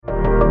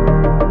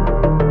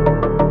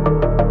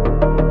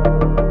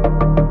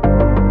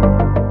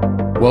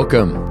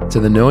Welcome to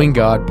the Knowing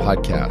God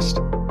podcast.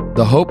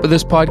 The hope of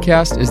this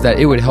podcast is that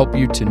it would help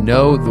you to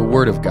know the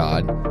Word of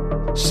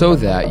God so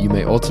that you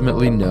may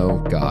ultimately know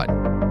God.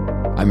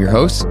 I'm your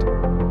host,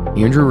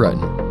 Andrew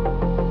Rutten.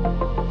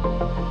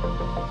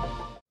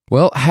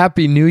 Well,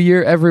 Happy New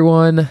Year,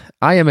 everyone.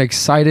 I am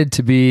excited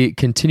to be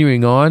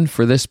continuing on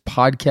for this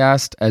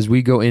podcast as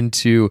we go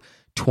into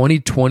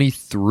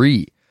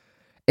 2023.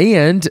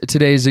 And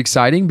today is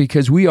exciting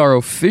because we are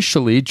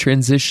officially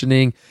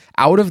transitioning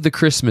out of the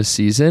Christmas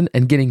season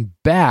and getting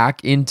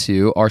back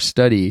into our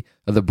study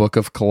of the book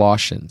of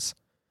Colossians.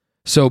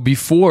 So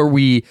before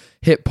we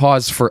hit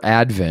pause for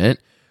Advent,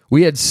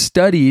 we had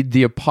studied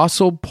the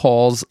Apostle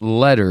Paul's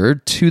letter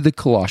to the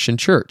Colossian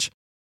church.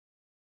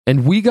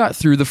 And we got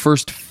through the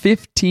first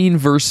 15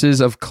 verses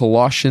of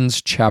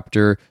Colossians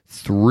chapter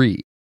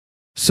 3.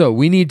 So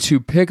we need to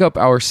pick up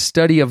our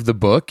study of the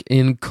book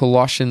in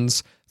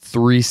Colossians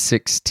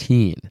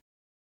 3:16.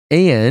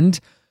 And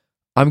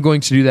I'm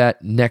going to do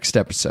that next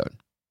episode.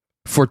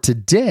 For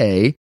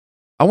today,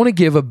 I want to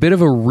give a bit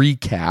of a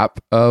recap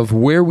of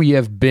where we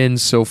have been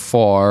so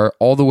far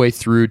all the way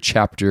through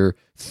chapter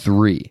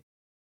 3.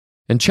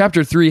 And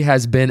chapter 3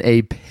 has been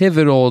a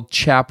pivotal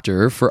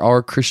chapter for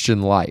our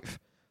Christian life.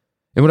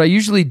 And what I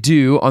usually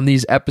do on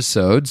these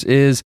episodes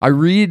is I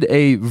read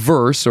a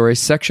verse or a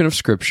section of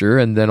scripture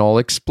and then I'll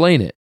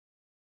explain it.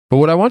 But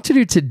what I want to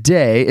do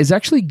today is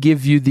actually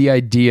give you the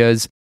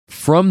ideas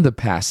from the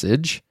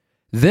passage,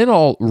 then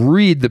I'll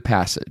read the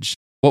passage,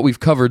 what we've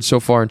covered so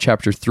far in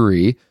chapter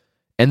 3,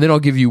 and then I'll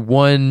give you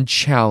one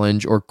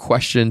challenge or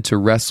question to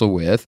wrestle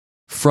with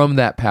from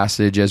that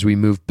passage as we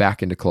move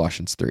back into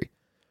Colossians 3.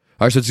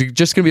 All right, so it's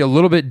just going to be a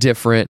little bit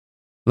different.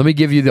 Let me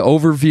give you the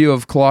overview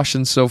of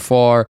Colossians so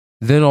far,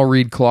 then I'll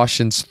read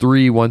Colossians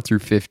 3, 1 through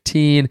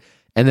 15,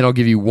 and then I'll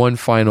give you one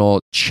final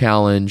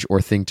challenge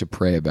or thing to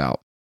pray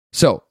about.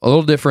 So, a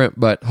little different,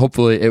 but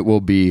hopefully it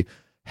will be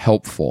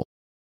helpful.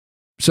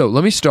 So,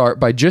 let me start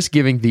by just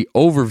giving the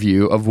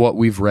overview of what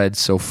we've read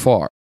so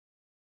far.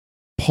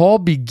 Paul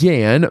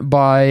began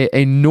by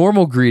a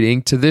normal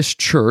greeting to this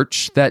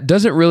church that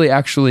doesn't really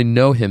actually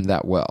know him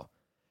that well.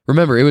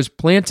 Remember, it was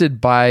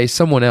planted by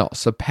someone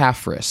else,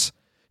 Epaphras,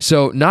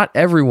 so not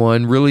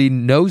everyone really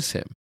knows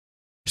him.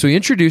 So he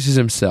introduces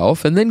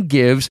himself and then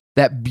gives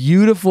that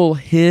beautiful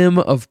hymn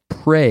of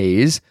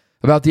praise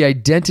about the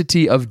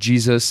identity of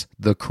Jesus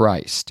the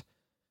Christ.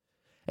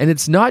 And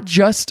it's not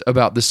just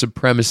about the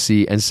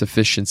supremacy and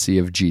sufficiency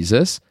of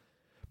Jesus,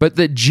 but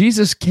that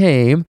Jesus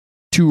came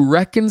to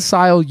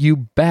reconcile you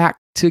back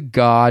to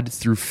God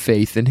through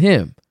faith in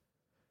him.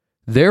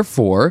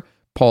 Therefore,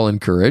 Paul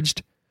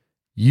encouraged,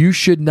 you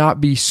should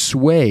not be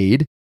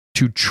swayed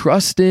to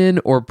trust in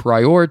or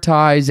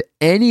prioritize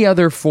any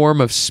other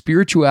form of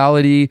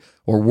spirituality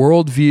or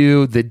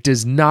worldview that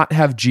does not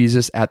have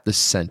Jesus at the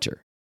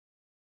center.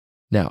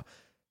 Now,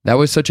 that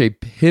was such a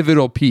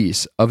pivotal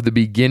piece of the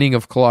beginning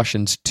of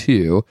Colossians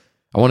 2.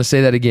 I want to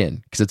say that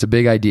again because it's a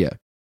big idea.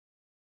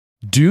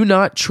 Do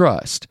not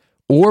trust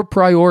or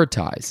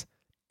prioritize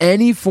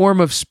any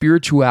form of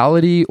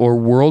spirituality or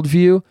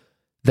worldview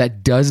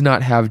that does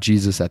not have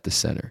Jesus at the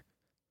center.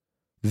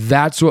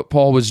 That's what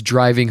Paul was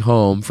driving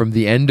home from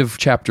the end of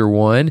chapter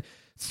 1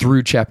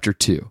 through chapter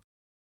 2.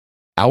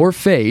 Our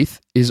faith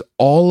is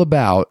all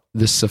about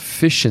the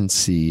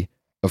sufficiency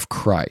of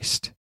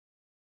Christ.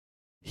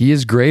 He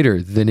is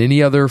greater than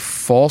any other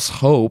false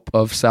hope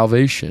of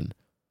salvation.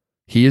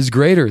 He is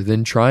greater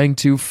than trying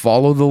to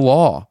follow the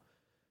law.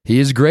 He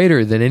is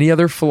greater than any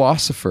other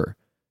philosopher.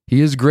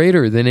 He is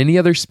greater than any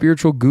other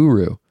spiritual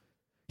guru.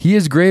 He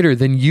is greater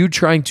than you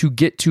trying to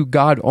get to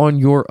God on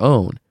your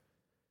own.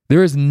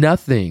 There is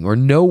nothing or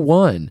no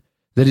one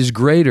that is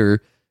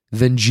greater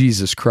than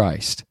Jesus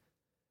Christ.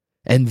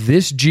 And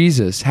this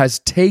Jesus has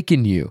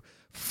taken you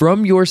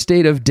from your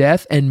state of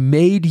death and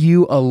made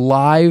you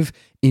alive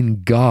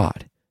in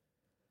God.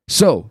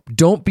 So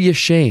don't be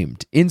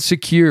ashamed,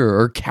 insecure,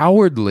 or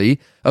cowardly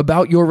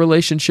about your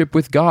relationship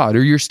with God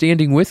or your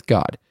standing with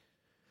God.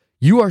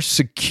 You are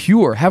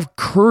secure. Have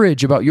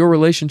courage about your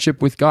relationship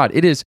with God.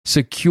 It is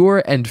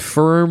secure and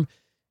firm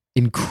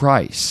in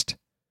Christ.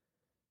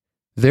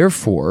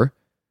 Therefore,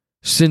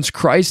 since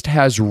Christ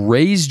has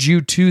raised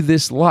you to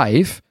this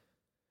life,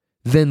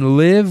 then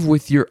live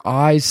with your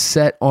eyes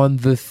set on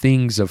the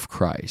things of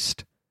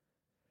Christ.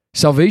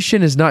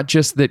 Salvation is not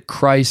just that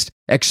Christ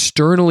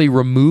externally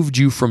removed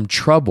you from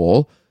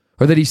trouble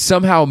or that he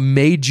somehow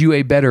made you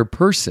a better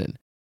person.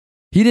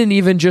 He didn't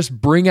even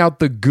just bring out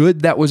the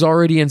good that was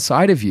already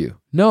inside of you.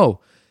 No,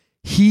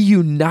 he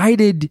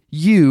united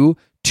you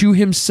to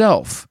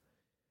himself.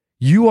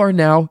 You are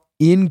now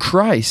in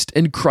Christ,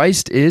 and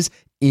Christ is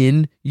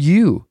in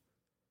you.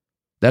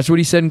 That's what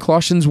he said in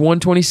Colossians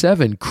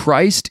 1:27,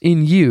 Christ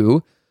in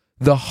you,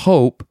 the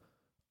hope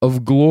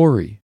of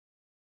glory.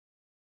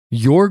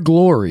 Your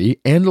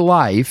glory and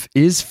life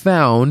is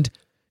found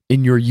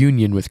in your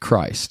union with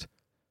Christ.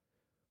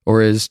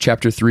 Or as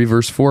chapter 3,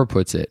 verse 4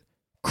 puts it,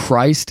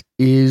 Christ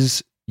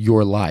is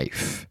your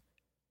life.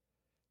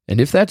 And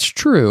if that's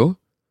true,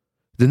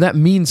 then that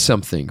means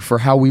something for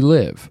how we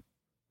live.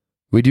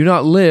 We do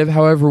not live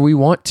however we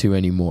want to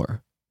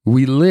anymore.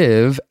 We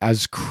live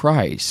as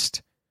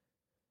Christ.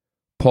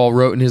 Paul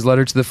wrote in his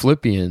letter to the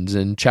Philippians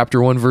in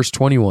chapter 1, verse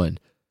 21,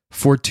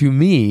 "For to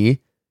me,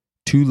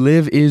 to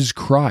live is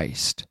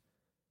Christ."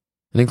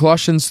 And in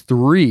Colossians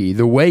 3,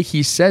 the way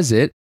he says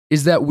it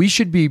is that we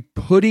should be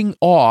putting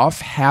off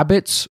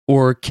habits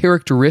or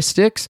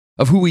characteristics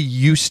of who we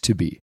used to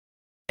be.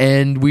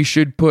 And we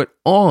should put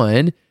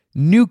on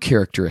new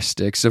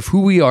characteristics of who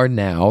we are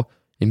now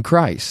in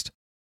Christ.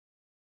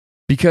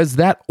 Because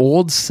that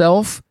old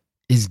self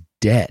is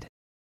dead.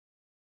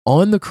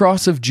 On the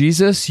cross of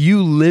Jesus,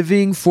 you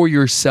living for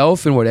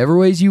yourself in whatever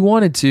ways you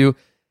wanted to,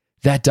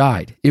 that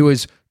died. It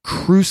was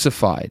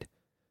crucified.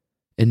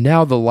 And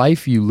now the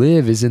life you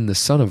live is in the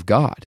Son of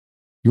God.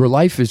 Your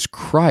life is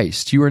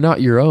Christ. You are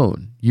not your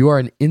own. You are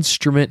an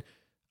instrument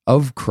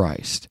of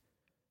Christ.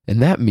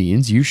 And that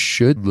means you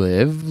should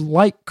live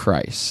like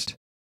Christ.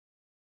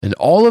 And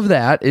all of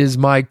that is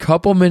my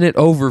couple-minute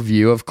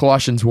overview of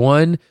Colossians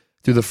 1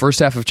 through the first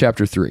half of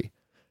chapter 3.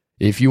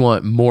 If you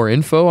want more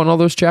info on all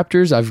those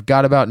chapters, I've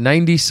got about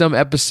 90-some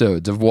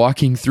episodes of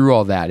walking through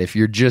all that if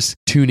you're just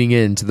tuning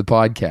in to the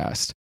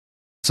podcast.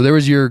 So there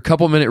was your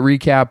couple-minute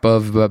recap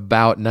of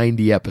about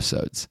 90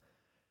 episodes.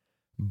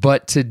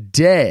 But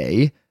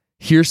today,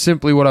 here's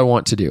simply what I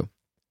want to do.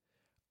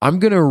 I'm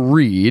going to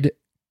read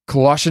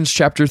Colossians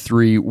chapter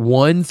 3,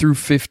 1 through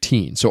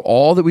 15. So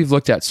all that we've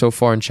looked at so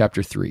far in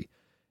chapter 3.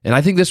 And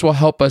I think this will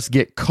help us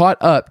get caught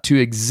up to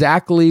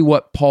exactly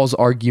what Paul's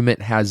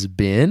argument has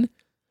been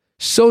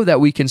so that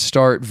we can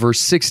start verse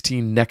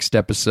 16 next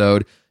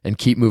episode and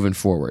keep moving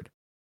forward.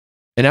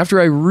 And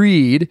after I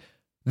read,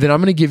 then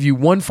I'm going to give you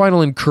one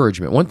final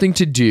encouragement, one thing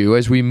to do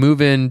as we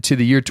move into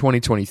the year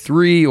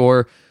 2023,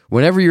 or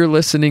whenever you're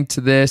listening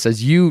to this,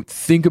 as you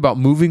think about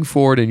moving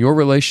forward in your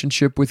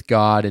relationship with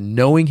God and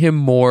knowing Him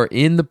more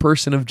in the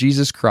person of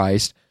Jesus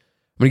Christ.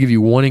 I'm going to give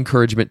you one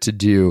encouragement to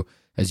do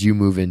as you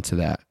move into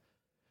that.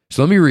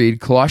 So let me read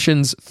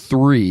Colossians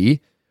 3,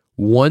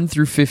 1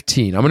 through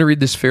 15. I'm going to read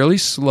this fairly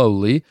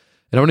slowly,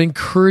 and I want to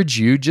encourage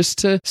you just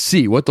to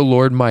see what the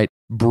Lord might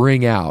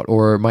bring out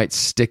or might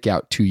stick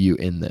out to you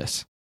in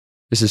this.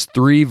 This is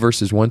 3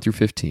 verses 1 through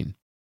 15.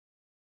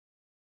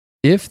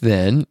 If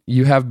then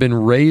you have been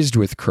raised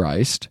with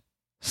Christ,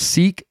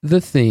 seek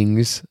the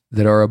things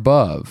that are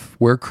above,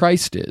 where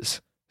Christ is,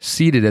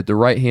 seated at the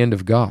right hand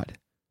of God.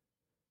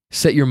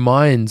 Set your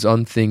minds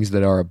on things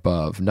that are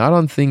above, not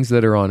on things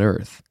that are on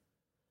earth.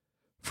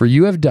 For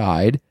you have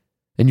died,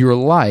 and your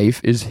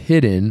life is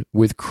hidden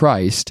with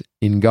Christ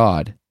in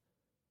God.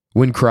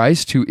 When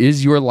Christ, who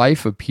is your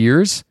life,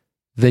 appears,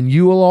 then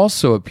you will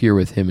also appear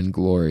with Him in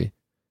glory.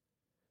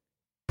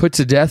 Put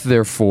to death,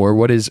 therefore,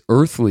 what is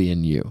earthly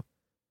in you: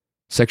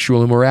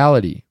 sexual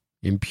immorality,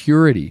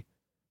 impurity,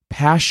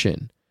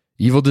 passion,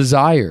 evil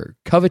desire,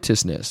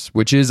 covetousness,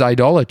 which is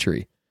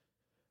idolatry.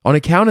 On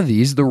account of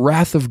these, the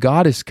wrath of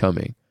God is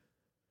coming.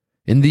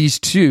 In these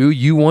too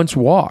you once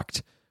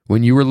walked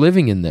when you were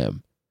living in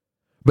them.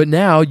 But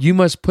now you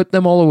must put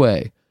them all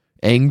away: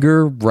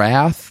 anger,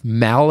 wrath,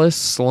 malice,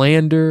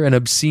 slander, and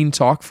obscene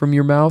talk from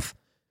your mouth.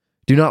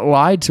 Do not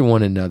lie to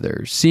one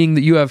another, seeing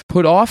that you have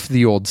put off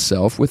the old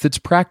self with its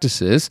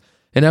practices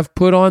and have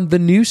put on the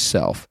new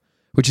self,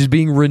 which is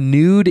being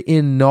renewed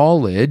in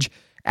knowledge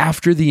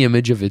after the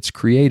image of its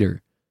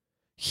creator.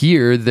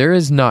 Here there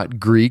is not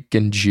Greek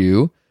and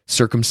Jew,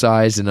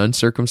 circumcised and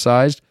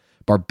uncircumcised,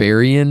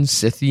 barbarian,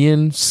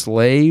 Scythian,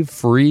 slave,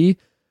 free,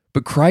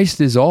 but Christ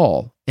is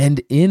all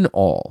and in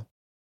all.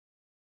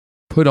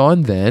 Put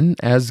on then,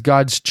 as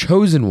God's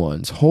chosen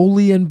ones,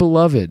 holy and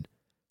beloved,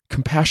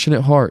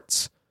 compassionate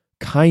hearts,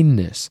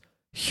 kindness,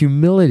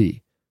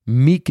 humility,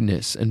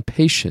 meekness, and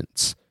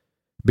patience,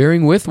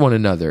 bearing with one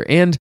another,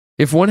 and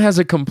if one has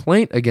a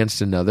complaint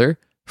against another,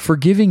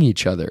 forgiving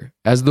each other.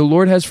 As the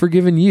Lord has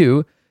forgiven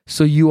you,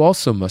 so you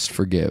also must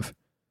forgive.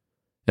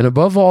 And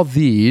above all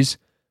these,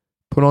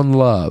 put on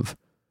love,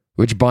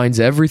 which binds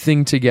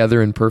everything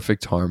together in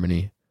perfect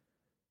harmony.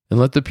 And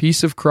let the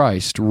peace of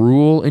Christ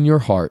rule in your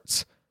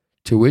hearts,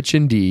 to which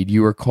indeed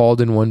you are called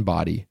in one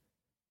body,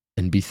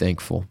 and be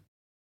thankful.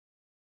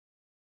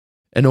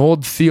 An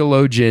old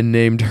theologian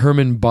named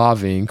Herman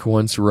Bavinck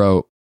once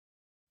wrote,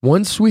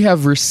 "Once we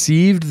have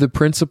received the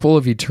principle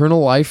of eternal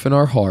life in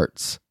our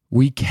hearts,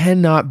 we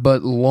cannot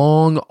but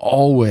long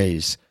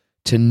always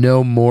to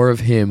know more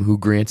of Him who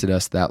granted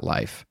us that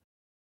life."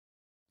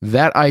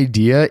 That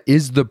idea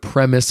is the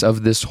premise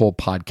of this whole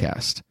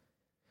podcast.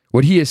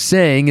 What he is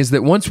saying is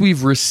that once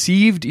we've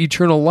received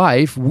eternal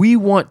life, we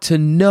want to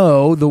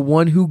know the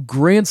one who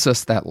grants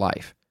us that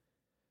life.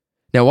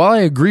 Now, while I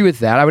agree with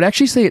that, I would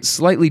actually say it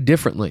slightly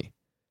differently.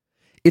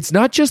 It's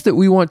not just that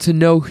we want to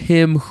know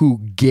Him who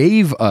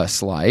gave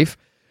us life,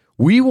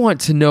 we want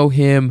to know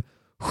Him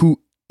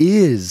who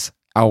is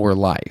our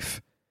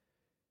life.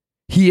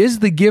 He is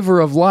the giver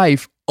of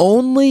life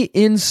only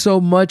in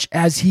so much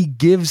as He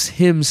gives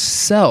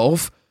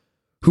Himself,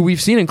 who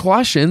we've seen in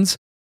Colossians,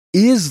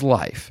 is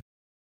life.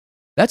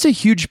 That's a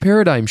huge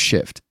paradigm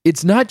shift.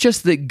 It's not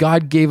just that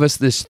God gave us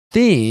this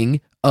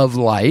thing of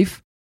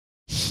life.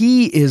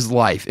 He is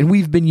life, and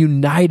we've been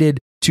united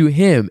to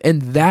Him. And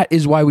that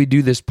is why we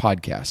do this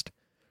podcast.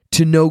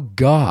 To know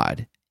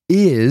God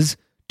is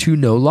to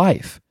know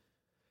life.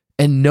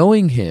 And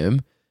knowing Him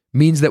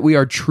means that we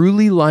are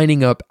truly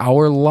lining up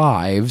our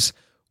lives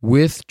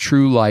with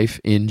true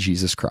life in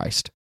Jesus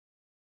Christ.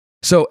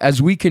 So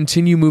as we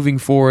continue moving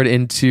forward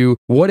into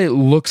what it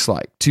looks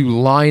like to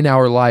line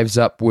our lives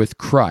up with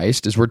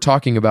Christ, as we're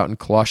talking about in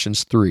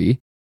Colossians 3,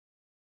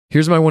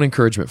 here's my one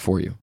encouragement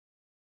for you.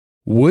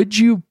 Would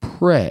you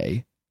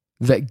pray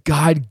that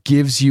God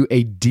gives you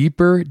a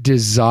deeper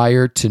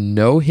desire to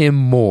know Him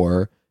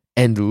more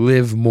and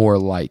live more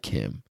like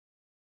Him?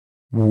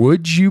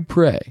 Would you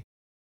pray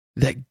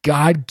that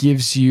God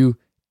gives you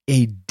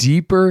a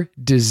deeper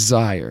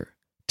desire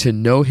to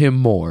know Him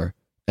more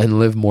and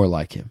live more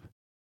like Him?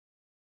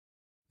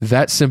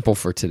 That's simple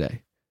for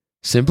today.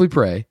 Simply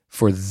pray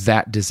for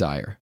that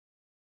desire.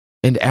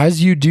 And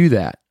as you do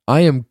that,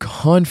 I am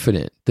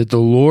confident that the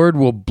Lord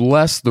will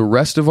bless the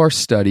rest of our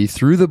study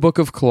through the book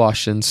of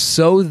Colossians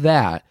so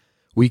that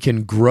we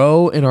can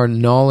grow in our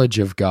knowledge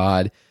of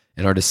God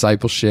and our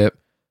discipleship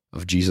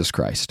of Jesus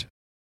Christ.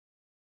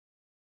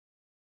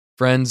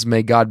 Friends,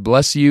 may God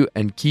bless you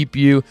and keep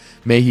you.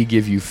 May He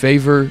give you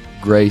favor,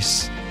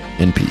 grace,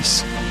 and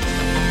peace.